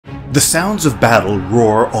The sounds of battle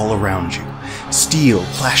roar all around you. Steel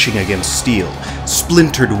clashing against steel,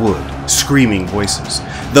 splintered wood, screaming voices.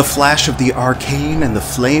 The flash of the arcane and the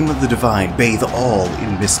flame of the divine bathe all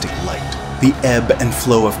in mystic light. The ebb and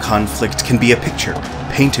flow of conflict can be a picture,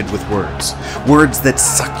 painted with words. Words that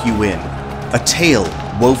suck you in. A tale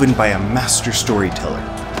woven by a master storyteller.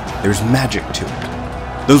 There's magic to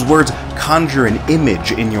it. Those words conjure an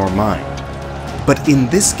image in your mind. But in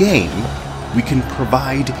this game, we can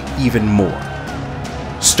provide even more.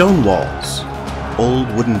 Stone walls,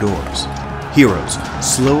 old wooden doors, heroes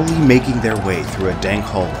slowly making their way through a dank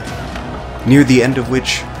hallway, near the end of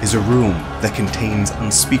which is a room that contains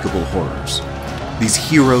unspeakable horrors. These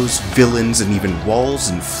heroes, villains, and even walls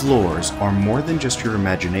and floors are more than just your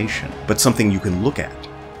imagination, but something you can look at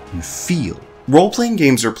and feel. Role-playing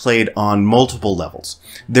games are played on multiple levels.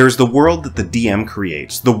 There's the world that the DM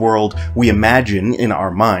creates, the world we imagine in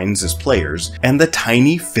our minds as players, and the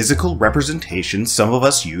tiny physical representations some of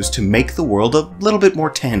us use to make the world a little bit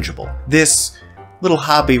more tangible. This little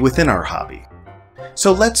hobby within our hobby.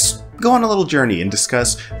 So let's go on a little journey and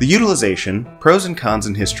discuss the utilization, pros and cons,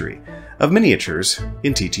 and history of miniatures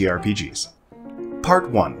in TTRPGs.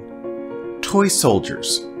 Part 1. Toy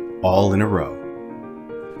soldiers, all in a row.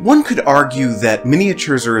 One could argue that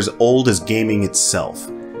miniatures are as old as gaming itself.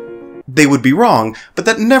 They would be wrong, but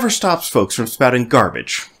that never stops folks from spouting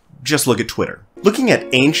garbage. Just look at Twitter. Looking at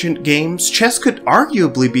ancient games, chess could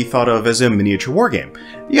arguably be thought of as a miniature wargame.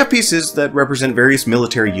 You have pieces that represent various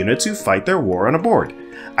military units who fight their war on a board.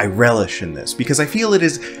 I relish in this because I feel it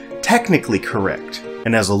is technically correct,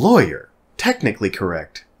 and as a lawyer, technically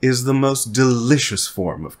correct is the most delicious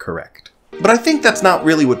form of correct. But I think that's not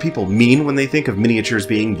really what people mean when they think of miniatures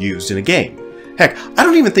being used in a game. Heck, I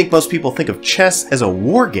don't even think most people think of chess as a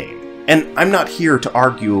war game, and I'm not here to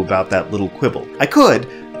argue about that little quibble. I could,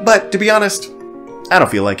 but to be honest, I don't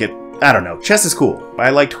feel like it. I don't know, chess is cool.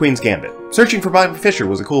 I liked Queen's Gambit. Searching for Bobby Fischer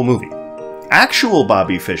was a cool movie. Actual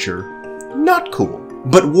Bobby Fischer, not cool.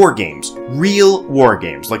 But war games, real war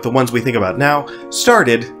games, like the ones we think about now,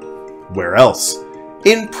 started where else?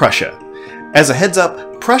 In Prussia. As a heads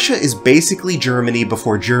up, Prussia is basically Germany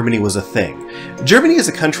before Germany was a thing. Germany as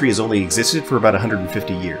a country has only existed for about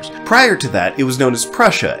 150 years. Prior to that, it was known as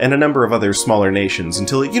Prussia and a number of other smaller nations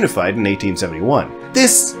until it unified in 1871.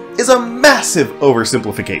 This is a massive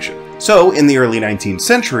oversimplification. So, in the early 19th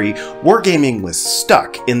century, wargaming was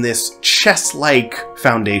stuck in this chess-like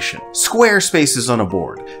foundation. Square spaces on a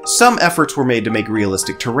board. Some efforts were made to make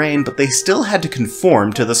realistic terrain, but they still had to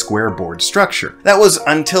conform to the square board structure. That was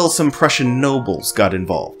until some Prussian nobles got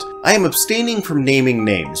involved. I am abstaining from naming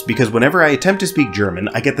names, because whenever I attempt to speak German,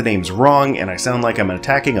 I get the names wrong and I sound like I'm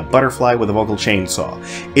attacking a butterfly with a vocal chainsaw.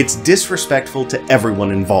 It's disrespectful to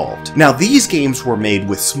everyone involved. Now, these games were made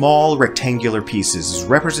with small rectangular pieces as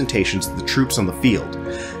representations of the troops on the field.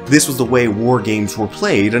 This was the way war games were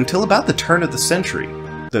played until about the turn of the century.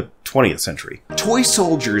 The 20th century. Toy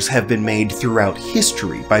soldiers have been made throughout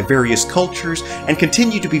history by various cultures and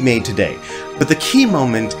continue to be made today, but the key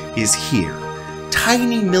moment is here.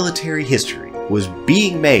 Tiny military history was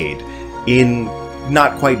being made in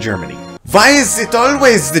not quite Germany. Why is it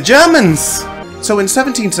always the Germans? So in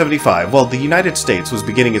 1775, while the United States was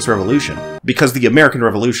beginning its revolution, because the American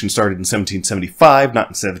Revolution started in 1775, not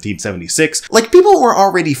in 1776, like people were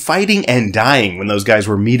already fighting and dying when those guys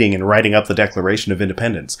were meeting and writing up the Declaration of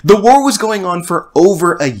Independence. The war was going on for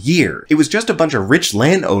over a year. It was just a bunch of rich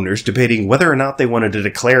landowners debating whether or not they wanted to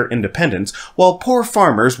declare independence, while poor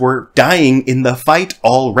farmers were dying in the fight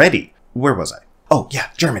already. Where was I? Oh yeah,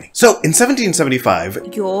 Germany. So in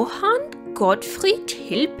 1775, Johann Gottfried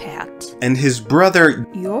Hilpert and his brother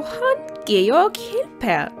Johann Georg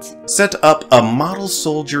Hilpert set up a model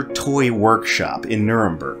soldier toy workshop in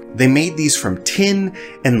Nuremberg. They made these from tin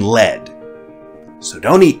and lead. So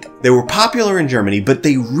don't eat them. They were popular in Germany, but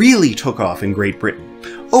they really took off in Great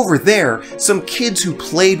Britain. Over there, some kids who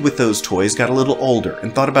played with those toys got a little older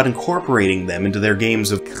and thought about incorporating them into their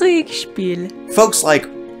games of Kriegsspiel. Folks like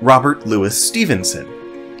Robert Louis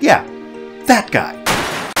Stevenson. Yeah, that guy.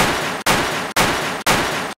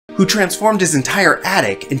 Who transformed his entire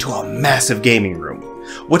attic into a massive gaming room.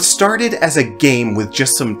 What started as a game with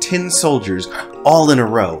just some tin soldiers all in a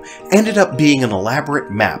row ended up being an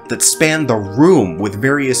elaborate map that spanned the room with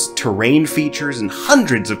various terrain features and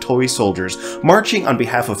hundreds of toy soldiers marching on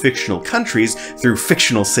behalf of fictional countries through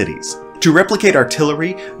fictional cities. To replicate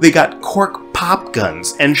artillery, they got cork pop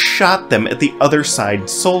guns and shot them at the other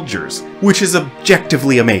side's soldiers, which is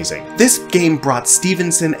objectively amazing. This game brought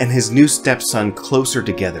Stevenson and his new stepson closer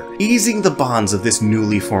together, easing the bonds of this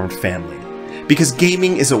newly formed family. Because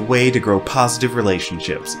gaming is a way to grow positive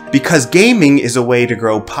relationships. Because gaming is a way to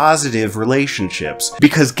grow positive relationships.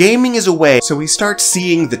 Because gaming is a way so we start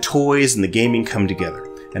seeing the toys and the gaming come together.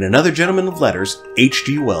 And another gentleman of letters,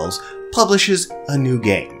 H.G. Wells, publishes a new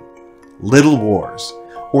game, Little Wars.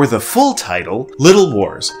 Or the full title, Little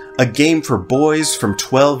Wars, a game for boys from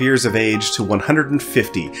 12 years of age to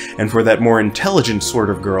 150, and for that more intelligent sort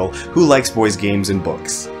of girl who likes boys' games and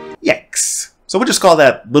books. Yikes. So we'll just call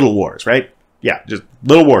that Little Wars, right? Yeah, just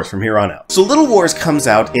Little Wars from here on out. So Little Wars comes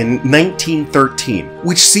out in 1913,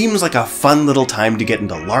 which seems like a fun little time to get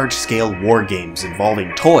into large-scale war games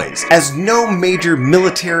involving toys, as no major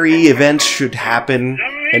military events should happen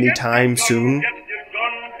anytime soon.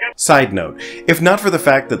 Side note, if not for the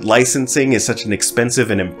fact that licensing is such an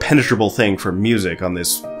expensive and impenetrable thing for music on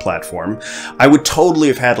this platform, I would totally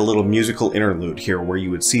have had a little musical interlude here where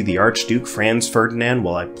you would see the Archduke Franz Ferdinand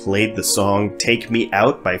while I played the song Take Me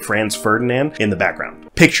Out by Franz Ferdinand in the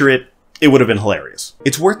background. Picture it, it would have been hilarious.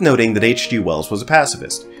 It's worth noting that H.G. Wells was a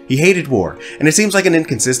pacifist. He hated war, and it seems like an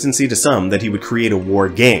inconsistency to some that he would create a war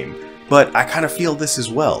game, but I kind of feel this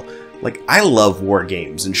as well. Like, I love war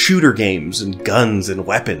games and shooter games and guns and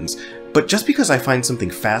weapons, but just because I find something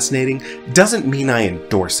fascinating doesn't mean I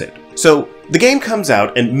endorse it. So, the game comes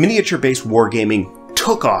out and miniature-based wargaming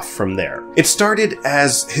took off from there. It started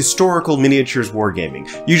as historical miniatures wargaming,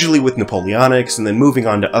 usually with Napoleonics and then moving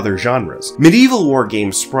on to other genres. Medieval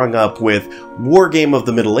wargames sprung up with Wargame of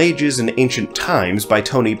the Middle Ages and Ancient Times by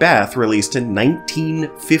Tony Bath, released in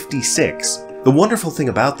 1956. The wonderful thing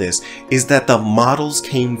about this is that the models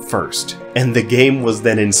came first, and the game was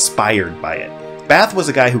then inspired by it. Bath was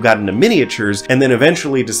a guy who got into miniatures and then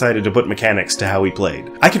eventually decided to put mechanics to how he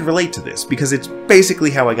played. I can relate to this because it's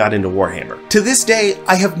basically how I got into Warhammer. To this day,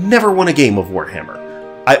 I have never won a game of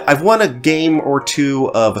Warhammer. I've won a game or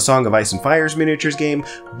two of a Song of Ice and Fire's miniatures game,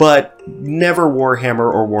 but never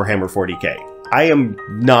Warhammer or Warhammer 40k. I am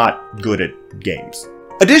not good at games.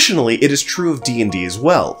 Additionally, it is true of D&D as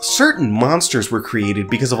well. Certain monsters were created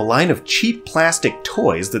because of a line of cheap plastic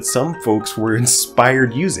toys that some folks were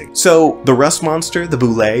inspired using. So, the Rust Monster, the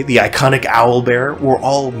Boule, the iconic Owlbear were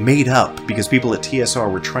all made up because people at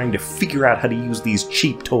TSR were trying to figure out how to use these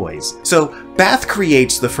cheap toys. So, Bath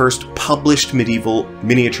creates the first published medieval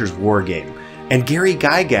miniatures wargame, and Gary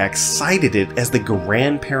Gygax cited it as the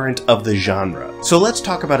grandparent of the genre. So let's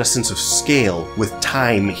talk about a sense of scale with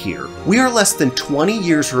time here. We are less than 20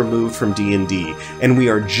 years removed from D&D, and we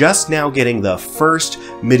are just now getting the first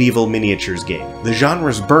medieval miniatures game. The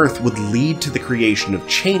genre's birth would lead to the creation of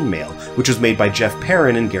Chainmail, which was made by Jeff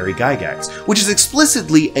Perrin and Gary Gygax, which is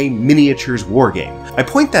explicitly a miniatures wargame. I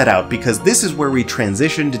point that out because this is where we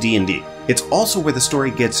transition to D&D. It's also where the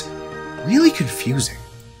story gets really confusing.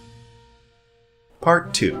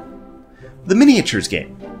 Part 2. The miniatures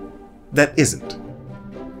game. That isn't.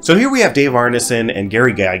 So here we have Dave Arneson and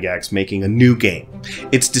Gary Gygax making a new game.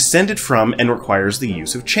 It's descended from and requires the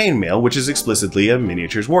use of chainmail, which is explicitly a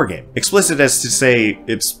miniatures wargame. Explicit as to say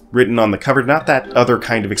it's written on the cover, not that other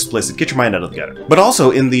kind of explicit, get your mind out of the gutter. But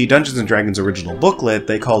also in the Dungeons & Dragons original booklet,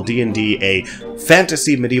 they call D&D a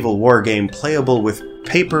fantasy medieval wargame playable with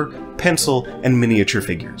paper, pencil, and miniature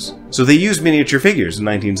figures. So they used miniature figures in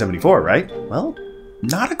 1974, right? Well,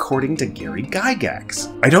 not according to Gary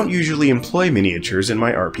Gygax. I don't usually employ miniatures in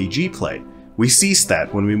my RPG play. We ceased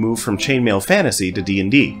that when we moved from chainmail fantasy to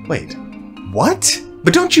D&D. Wait, what?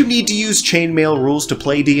 But don't you need to use chainmail rules to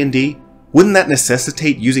play D&D? Wouldn't that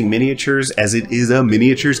necessitate using miniatures as it is a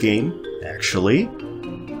miniatures game? Actually,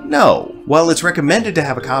 no. While it's recommended to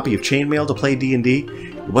have a copy of chainmail to play D&D,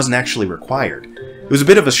 it wasn't actually required. It was a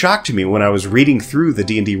bit of a shock to me when I was reading through the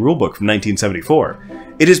D&D rulebook from 1974.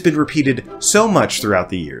 It has been repeated so much throughout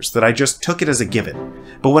the years that I just took it as a given.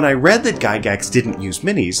 But when I read that Gygax didn't use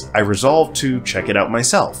minis, I resolved to check it out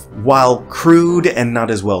myself. While crude and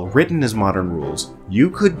not as well written as modern rules,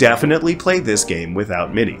 you could definitely play this game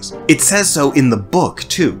without minis. It says so in the book,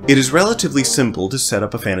 too. It is relatively simple to set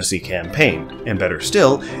up a fantasy campaign, and better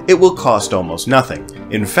still, it will cost almost nothing.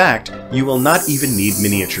 In fact, you will not even need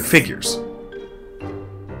miniature figures.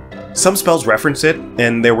 Some spells reference it,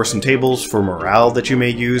 and there were some tables for morale that you may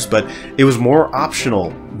use, but it was more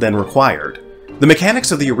optional than required. The mechanics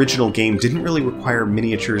of the original game didn't really require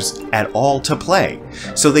miniatures at all to play,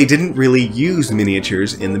 so they didn't really use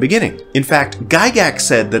miniatures in the beginning. In fact, Gygax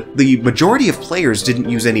said that the majority of players didn't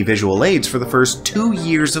use any visual aids for the first 2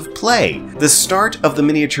 years of play. The start of the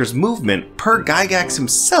miniatures movement, per Gygax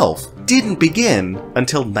himself, didn't begin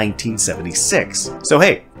until 1976. So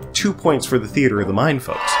hey, 2 points for the theater of the mind,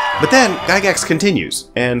 folks. But then, Gygax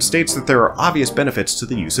continues, and states that there are obvious benefits to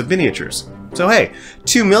the use of miniatures. So hey,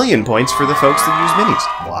 2 million points for the folks that use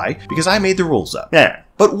minis. Why? Because I made the rules up.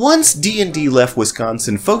 But once D&D left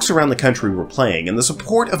Wisconsin, folks around the country were playing, and the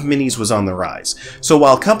support of minis was on the rise. So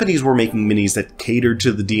while companies were making minis that catered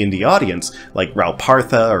to the D&D audience, like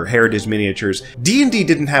Ralpartha or Heritage Miniatures, D&D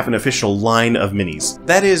didn't have an official line of minis.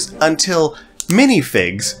 That is, until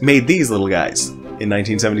Minifigs made these little guys in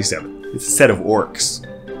 1977. It's a set of orcs.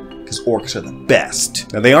 Because orcs are the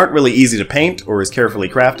best. Now, they aren't really easy to paint or as carefully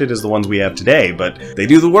crafted as the ones we have today, but they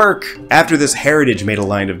do the work. After this, Heritage made a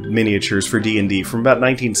line of miniatures for D&D from about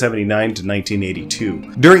 1979 to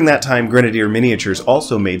 1982. During that time, Grenadier Miniatures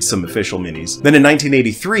also made some official minis. Then in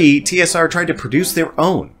 1983, TSR tried to produce their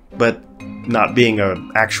own, but not being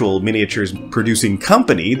an actual miniatures producing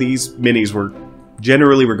company, these minis were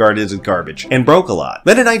generally regarded as garbage, and broke a lot.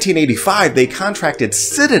 Then in 1985, they contracted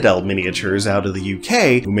Citadel Miniatures out of the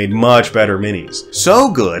UK, who made much better minis.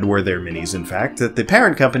 So good were their minis, in fact, that the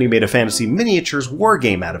parent company made a fantasy miniatures war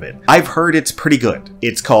game out of it. I've heard it's pretty good.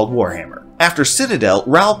 It's called Warhammer. After Citadel,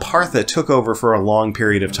 Ralpartha took over for a long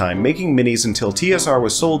period of time, making minis until TSR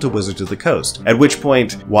was sold to Wizards of the Coast, at which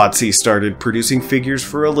point WotC started producing figures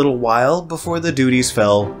for a little while before the duties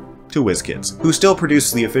fell to WizKids, who still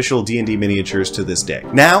produce the official D&D miniatures to this day.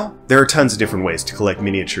 Now, there are tons of different ways to collect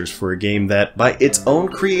miniatures for a game that, by its own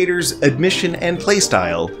creators' admission and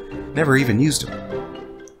playstyle, never even used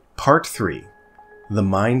them. Part 3. The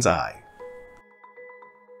Mind's Eye.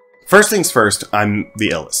 First things first, I'm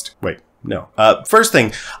the illest. Wait, no. First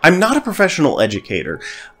thing, I'm not a professional educator.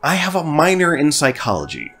 I have a minor in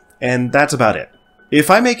psychology, and that's about it. If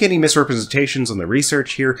I make any misrepresentations on the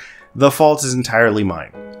research here, the fault is entirely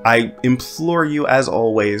mine. I implore you, as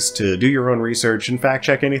always, to do your own research and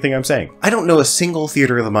fact-check anything I'm saying. I don't know a single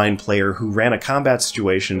Theater of the Mind player who ran a combat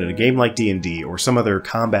situation in a game like D&D or some other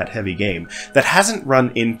combat-heavy game that hasn't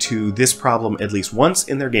run into this problem at least once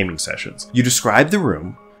in their gaming sessions. You describe the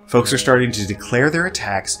room, folks are starting to declare their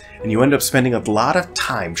attacks, and you end up spending a lot of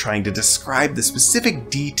time trying to describe the specific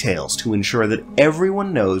details to ensure that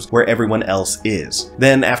everyone knows where everyone else is.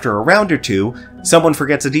 Then, after a round or two, someone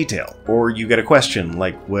forgets a detail, or you get a question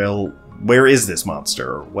like, well, where is this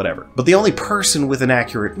monster, or whatever. But the only person with an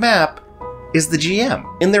accurate map is the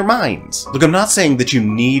GM, in their minds. Look, I'm not saying that you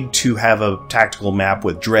need to have a tactical map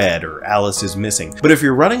with Dread or Alice is Missing, but if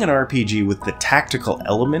you're running an RPG with the tactical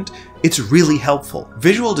element, it's really helpful.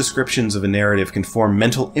 Visual descriptions of a narrative can form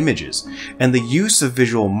mental images, and the use of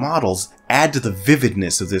visual models add to the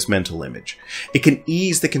vividness of this mental image. It can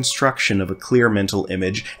ease the construction of a clear mental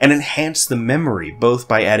image and enhance the memory, both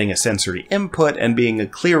by adding a sensory input and being a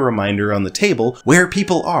clear reminder on the table where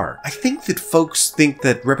people are. I think that folks think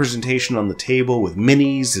that representation on the table with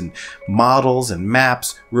minis and models and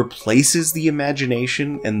maps replaces the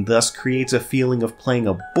imagination and thus creates a feeling of playing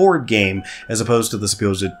a board game as opposed to the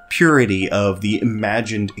supposed purity of the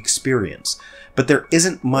imagined experience. But there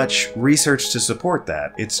isn't much research to support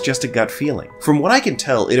that, it's just a gut feeling. From what I can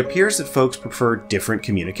tell, it appears that folks prefer different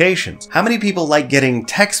communications. How many people like getting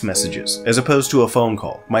text messages as opposed to a phone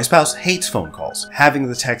call? My spouse hates phone calls. Having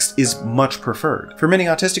the text is much preferred. For many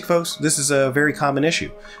autistic folks, this is a very common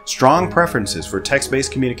issue. Strong preferences for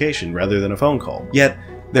text-based communication rather than a phone call. Yet,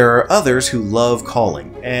 there are others who love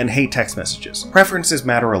calling and hate text messages. Preferences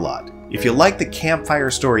matter a lot. If you like the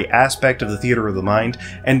campfire story aspect of the Theater of the Mind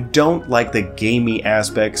and don't like the gamey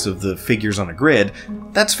aspects of the figures on a grid,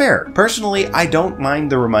 that's fair. Personally, I don't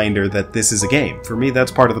mind the reminder that this is a game. For me,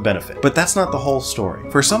 that's part of the benefit. But that's not the whole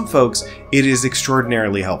story. For some folks, it is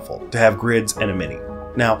extraordinarily helpful to have grids and a mini.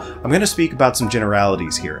 Now, I'm going to speak about some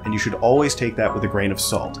generalities here, and you should always take that with a grain of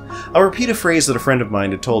salt. I'll repeat a phrase that a friend of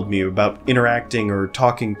mine had told me about interacting or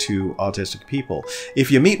talking to autistic people.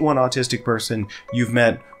 If you meet one autistic person, you've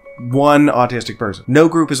met one autistic person. No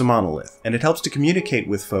group is a monolith, and it helps to communicate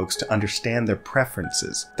with folks to understand their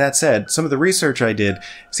preferences. That said, some of the research I did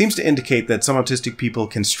seems to indicate that some autistic people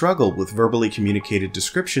can struggle with verbally communicated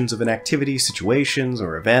descriptions of an activity, situations,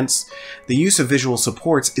 or events. The use of visual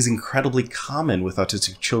supports is incredibly common with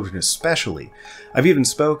autistic children especially. I've even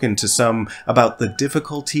spoken to some about the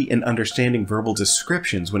difficulty in understanding verbal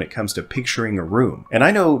descriptions when it comes to picturing a room. And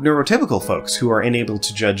I know neurotypical folks who are unable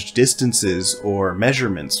to judge distances or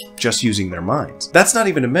measurements just using their minds. That's not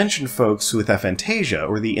even to mention folks with aphantasia,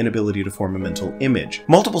 or the inability to form a mental image.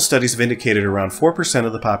 Multiple studies have indicated around 4%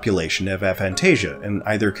 of the population have aphantasia, and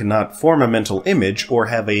either cannot form a mental image or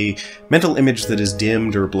have a mental image that is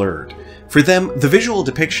dimmed or blurred. For them, the visual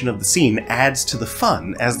depiction of the scene adds to the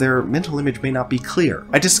fun, as their mental image may not be clear.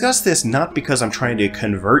 I discuss this not because I'm trying to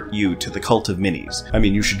convert you to the cult of minis. I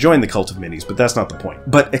mean, you should join the cult of minis, but that's not the point.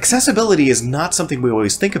 But accessibility is not something we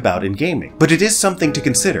always think about in gaming, but it is something to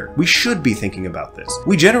consider. We should be thinking about this.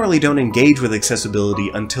 We generally don't engage with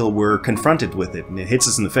accessibility until we're confronted with it and it hits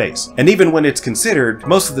us in the face. And even when it's considered,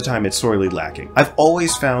 most of the time it's sorely lacking. I've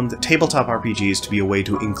always found tabletop RPGs to be a way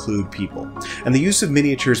to include people, and the use of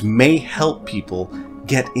miniatures may help people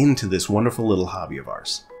get into this wonderful little hobby of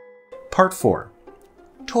ours. Part 4.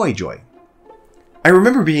 Toy Joy. I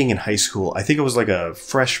remember being in high school, I think it was like a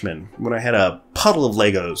freshman, when I had a puddle of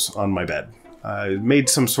Legos on my bed. I made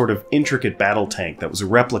some sort of intricate battle tank that was a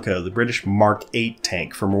replica of the British Mark 8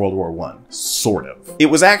 tank from World War I. Sort of.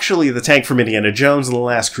 It was actually the tank from Indiana Jones and the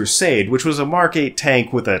Last Crusade, which was a Mark 8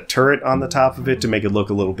 tank with a turret on the top of it to make it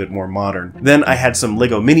look a little bit more modern. Then I had some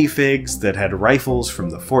Lego minifigs that had rifles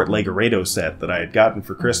from the Fort Legoredo set that I had gotten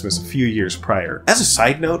for Christmas a few years prior. As a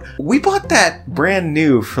side note, we bought that brand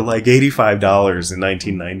new for like $85 in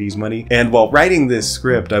 1990s money, and while writing this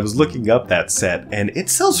script I was looking up that set, and it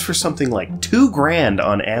sells for something like $2,000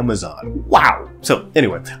 on Amazon. Wow! So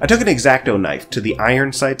anyway, I took an X-Acto knife to the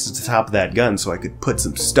iron sights at the top of that gun so I could put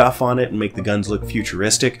some stuff on it and make the guns look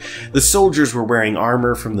futuristic. The soldiers were wearing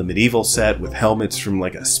armor from the medieval set with helmets from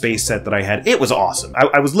like a space set that I had. It was awesome.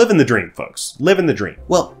 I was living the dream, folks. Living the dream.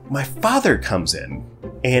 Well, my father comes in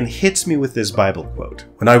and hits me with this Bible quote.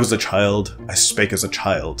 "When I was a child, I spake as a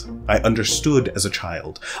child. I understood as a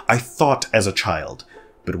child. I thought as a child.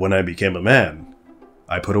 But when I became a man,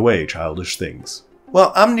 I put away childish things."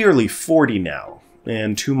 Well, I'm nearly 40 now,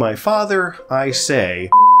 and to my father, I say,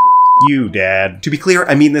 you, Dad. To be clear,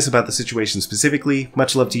 I mean this about the situation specifically.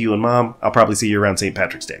 Much love to you and Mom. I'll probably see you around St.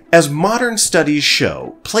 Patrick's Day. As modern studies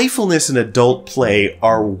show, playfulness and adult play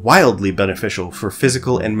are wildly beneficial for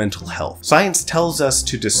physical and mental health. Science tells us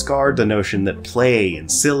to discard the notion that play and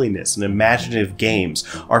silliness and imaginative games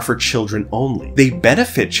are for children only. They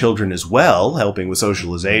benefit children as well, helping with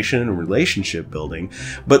socialization and relationship building,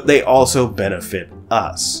 but they also benefit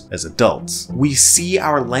us as adults. We see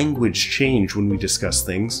our language change when we discuss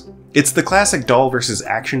things. It's the classic doll versus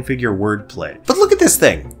action figure wordplay. But look at this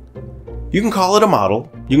thing. You can call it a model,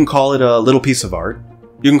 you can call it a little piece of art,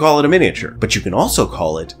 you can call it a miniature, but you can also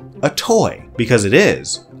call it a toy, because it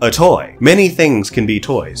is a toy. Many things can be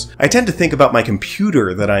toys. I tend to think about my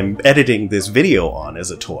computer that I'm editing this video on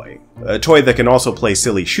as a toy that can also play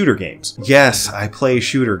silly shooter games. Yes, I play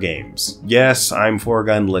shooter games. Yes, I'm for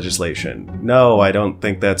gun legislation. No, I don't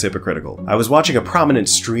think that's hypocritical. I was watching a prominent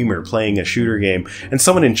streamer playing a shooter game, and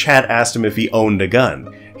someone in chat asked him if he owned a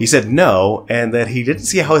gun. He said no, and that he didn't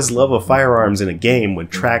see how his love of firearms in a game would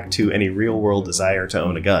track to any real-world desire to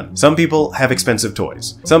own a gun. Some people have expensive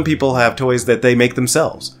toys. Some people have toys that they make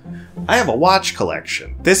themselves. I have a watch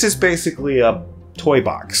collection. This is basically a toy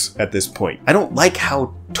box at this point. I don't like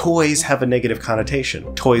how toys have a negative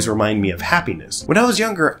connotation. Toys remind me of happiness. When I was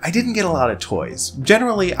younger, I didn't get a lot of toys.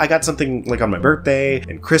 Generally, I got something like on my birthday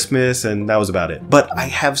and Christmas, and that was about it. But I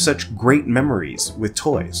have such great memories with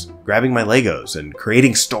toys. Grabbing my Legos and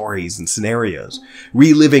creating stories and scenarios.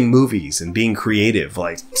 Reliving movies and being creative,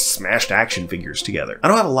 like smashed action figures together. I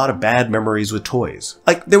don't have a lot of bad memories with toys.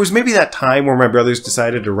 Like, there was maybe that time where my brothers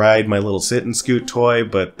decided to ride my little sit and scoot toy,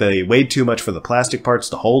 but they weighed too much for the plastic parts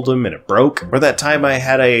to hold them and it broke. Or that time I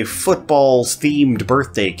had a football-themed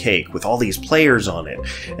birthday cake with all these players on it,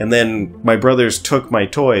 and then my brothers took my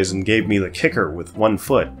toys and gave me the kicker with one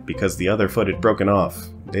foot because the other foot had broken off.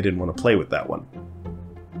 They didn't want to play with that one.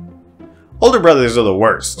 Older brothers are the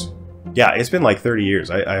worst. Yeah, it's been like 30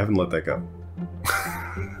 years. I haven't let that go.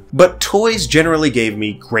 But toys generally gave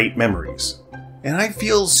me great memories. And I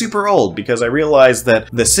feel super old because I realized that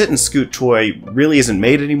the sit and scoot toy really isn't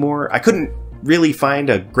made anymore. I couldn't really find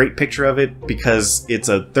a great picture of it because it's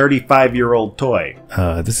a 35-year-old toy.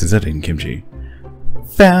 This is editing kimchi.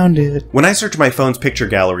 Found it. When I search my phone's picture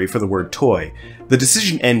gallery for the word toy, the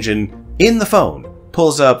decision engine in the phone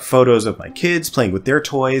pulls up photos of my kids playing with their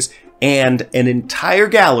toys and an entire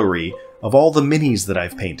gallery of all the minis that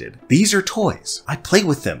I've painted. These are toys. I play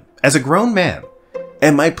with them as a grown man,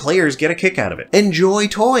 and my players get a kick out of it. Enjoy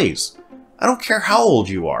toys. I don't care how old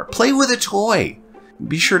you are. Play with a toy.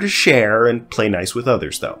 Be sure to share and play nice with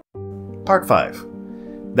others, though. Part 5.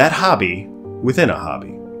 That hobby within a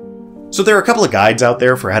hobby. So there are a couple of guides out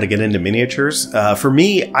there for how to get into miniatures. For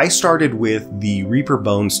me, I started with the Reaper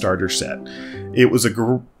Bone starter set. It was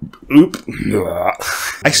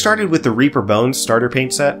I started with the Reaper Bones starter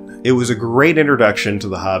paint set. It was a great introduction to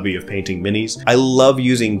the hobby of painting minis. I love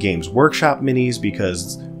using Games Workshop minis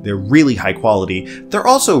because they're really high quality. They're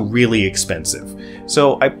also really expensive.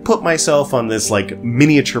 So I put myself on this like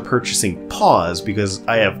miniature purchasing pause because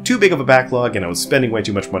I have too big of a backlog and I was spending way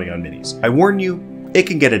too much money on minis. I warn you, it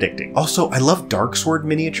can get addicting. Also, I love Darksword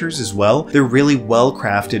miniatures as well. They're really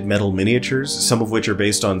well-crafted metal miniatures, some of which are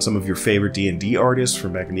based on some of your favorite D&D artists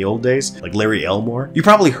from back in the old days, like Larry Elmore. You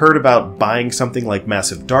probably heard about buying something like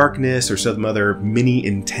Massive Darkness or some other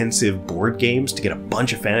mini-intensive board games to get a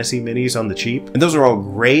bunch of fantasy minis on the cheap. And those are all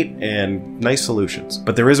great and nice solutions.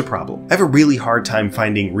 But there is a problem. I have a really hard time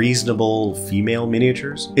finding reasonable female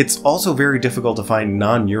miniatures. It's also very difficult to find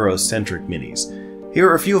non-Eurocentric minis. Here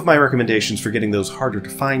are a few of my recommendations for getting those harder to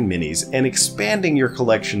find minis and expanding your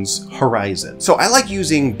collection's horizon. So I like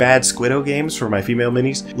using Bad Squiddo games for my female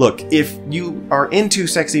minis. Look, if you are into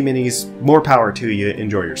sexy minis, more power to you,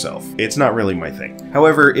 enjoy yourself. It's not really my thing.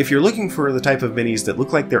 However, if you're looking for the type of minis that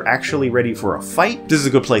look like they're actually ready for a fight, this is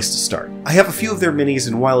a good place to start. I have a few of their minis,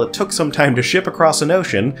 and while it took some time to ship across an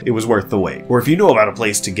ocean, it was worth the wait. Or if you know about a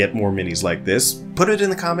place to get more minis like this, put it in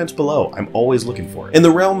the comments below. I'm always looking for it. In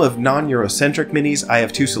the realm of non-Eurocentric minis, I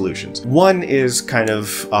have two solutions. One is kind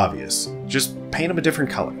of obvious. Just paint them a different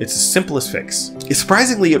color. It's the simplest fix.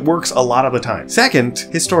 Surprisingly, it works a lot of the time. Second,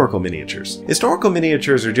 historical miniatures. Historical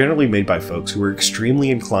miniatures are generally made by folks who are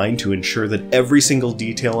extremely inclined to ensure that every single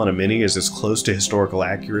detail on a mini is as close to historical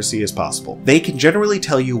accuracy as possible. They can generally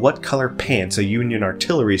tell you what color pants a Union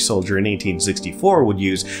artillery soldier in 1864 would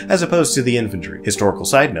use, as opposed to the infantry. Historical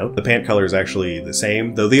side note, the pant color is actually the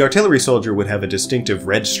same, though the artillery soldier would have a distinctive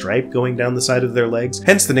red stripe going down the side of their legs,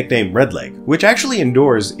 hence the nickname Red Leg, which actually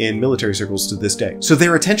endures in military circles to this day. So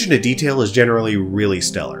their attention to detail is generally really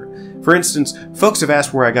stellar. For instance, folks have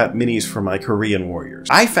asked where I got minis for my Korean warriors.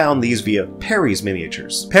 I found these via Perry's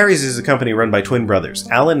Miniatures. Perry's is a company run by twin brothers,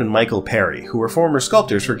 Alan and Michael Perry, who were former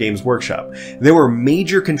sculptors for Games Workshop. They were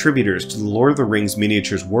major contributors to the Lord of the Rings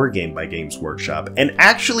miniatures wargame by Games Workshop, and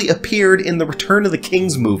actually appeared in the Return of the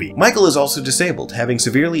Kings movie. Michael is also disabled, having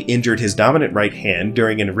severely injured his dominant right hand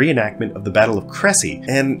during a reenactment of the Battle of Cressy,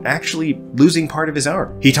 and actually losing part of his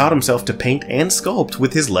arm. He taught himself to paint and sculpt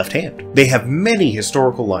with his left hand. They have many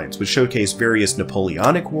historical lines which showcase various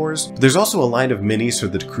Napoleonic wars. There's also a line of minis for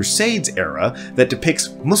the Crusades era that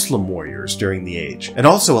depicts Muslim warriors during the age, and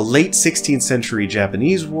also a late 16th century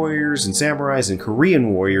Japanese warriors and samurais and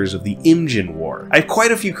Korean warriors of the Imjin War. I have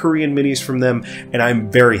quite a few Korean minis from them, and I'm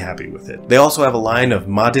very happy with it. They also have a line of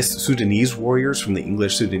Mahdist Sudanese warriors from the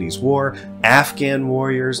English-Sudanese War, Afghan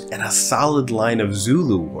warriors, and a solid line of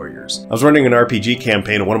Zulu warriors. I was running an RPG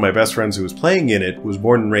campaign, and one of my best friends who was playing in it was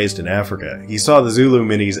born and raised in Africa. He saw the Zulu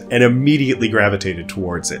minis and immediately gravitated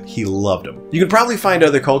towards it. He loved them. You can probably find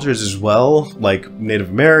other cultures as well, like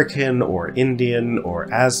Native American or Indian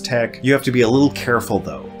or Aztec. You have to be a little careful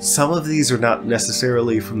though. Some of these are not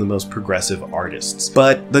necessarily from the most progressive artists,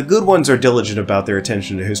 but the good ones are diligent about their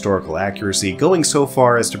attention to historical accuracy, going so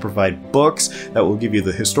far as to provide books that will give you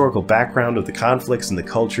the historical background of the conflicts and the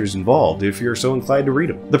cultures involved if you're so inclined to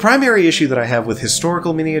read them. The primary issue that I have with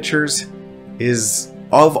historical miniatures is,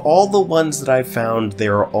 of all the ones that I've found, they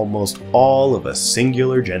are almost all of a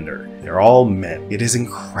singular gender. They're all men. It is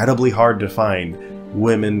incredibly hard to find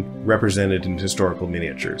women represented in historical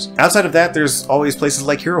miniatures. Outside of that, there's always places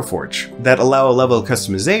like Hero Forge that allow a level of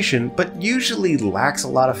customization, but usually lacks a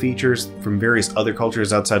lot of features from various other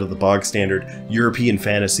cultures outside of the bog standard European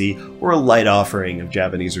fantasy or a light offering of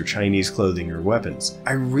Japanese or Chinese clothing or weapons.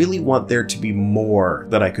 I really want there to be more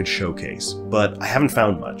that I could showcase, but I haven't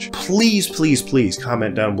found much. Please, please, please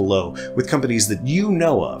comment down below with companies that you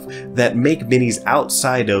know of that make minis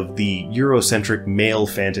outside of the Eurocentric male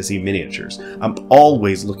fantasy miniatures. I'm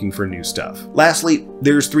always looking for new stuff. Lastly,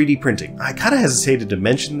 there's 3D printing. I kind of hesitated to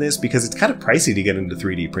mention this because it's kind of pricey to get into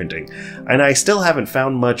 3D printing, and I still haven't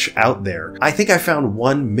found much out there. I think I found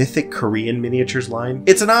one Mythic Korean miniatures line.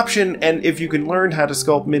 It's an option, and if you can learn how to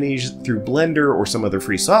sculpt minis through Blender or some other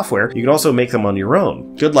free software, you can also make them on your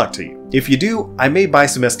own. Good luck to you. If you do, I may buy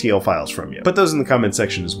some STL files from you. Put those in the comment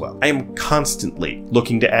section as well. I am constantly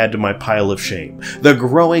looking to add to my pile of shame, the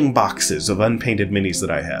growing boxes of unpainted minis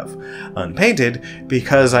that I have. Unpainted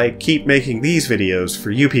because I keep making these videos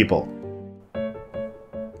for you people.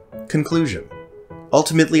 Conclusion.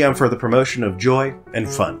 Ultimately, I'm for the promotion of joy and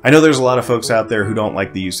fun. I know there's a lot of folks out there who don't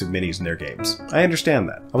like the use of minis in their games. I understand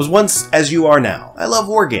that. I was once as you are now. I love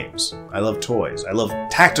war games. I love toys. I love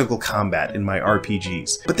tactical combat in my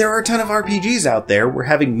RPGs. But there are a ton of RPGs out there where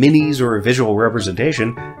having minis or a visual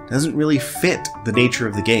representation doesn't really fit the nature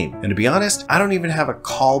of the game. And to be honest, I don't even have a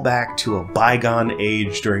callback to a bygone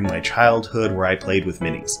age during my childhood where I played with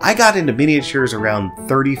minis. I got into miniatures around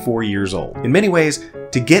 34 years old. In many ways,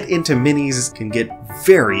 to get into minis can get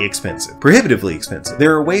very expensive, prohibitively expensive.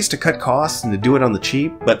 There are ways to cut costs and to do it on the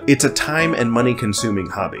cheap, but it's a time and money consuming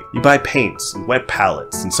hobby. You buy paints and wet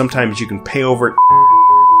palettes, and sometimes you can pay over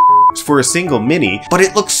for a single mini, but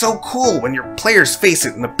it looks so cool when your players face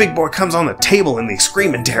it and the big boy comes on the table and they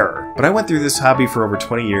scream in terror. But I went through this hobby for over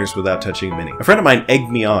 20 years without touching a mini. A friend of mine egged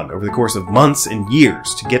me on over the course of months and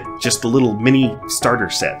years to get just a little mini starter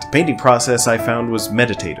set. The painting process I found was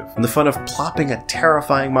meditative, and the fun of plopping a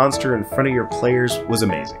terrifying monster in front of your players was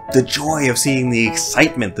amazing. The joy of seeing the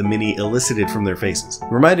excitement the mini elicited from their faces.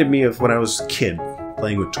 It reminded me of when I was a kid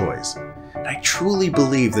playing with toys. And I truly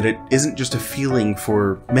believe that it isn't just a feeling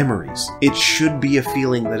for memories. It should be a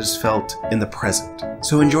feeling that is felt in the present.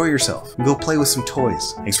 So enjoy yourself and go play with some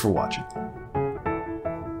toys. Thanks for watching.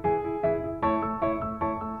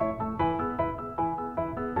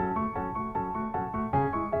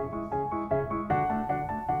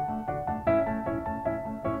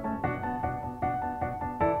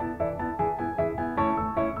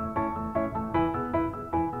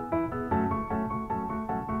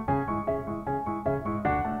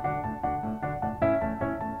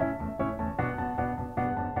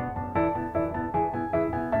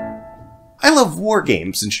 I love war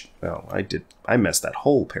games and I messed that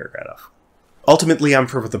whole paragraph up. Ultimately, I'm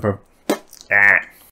for the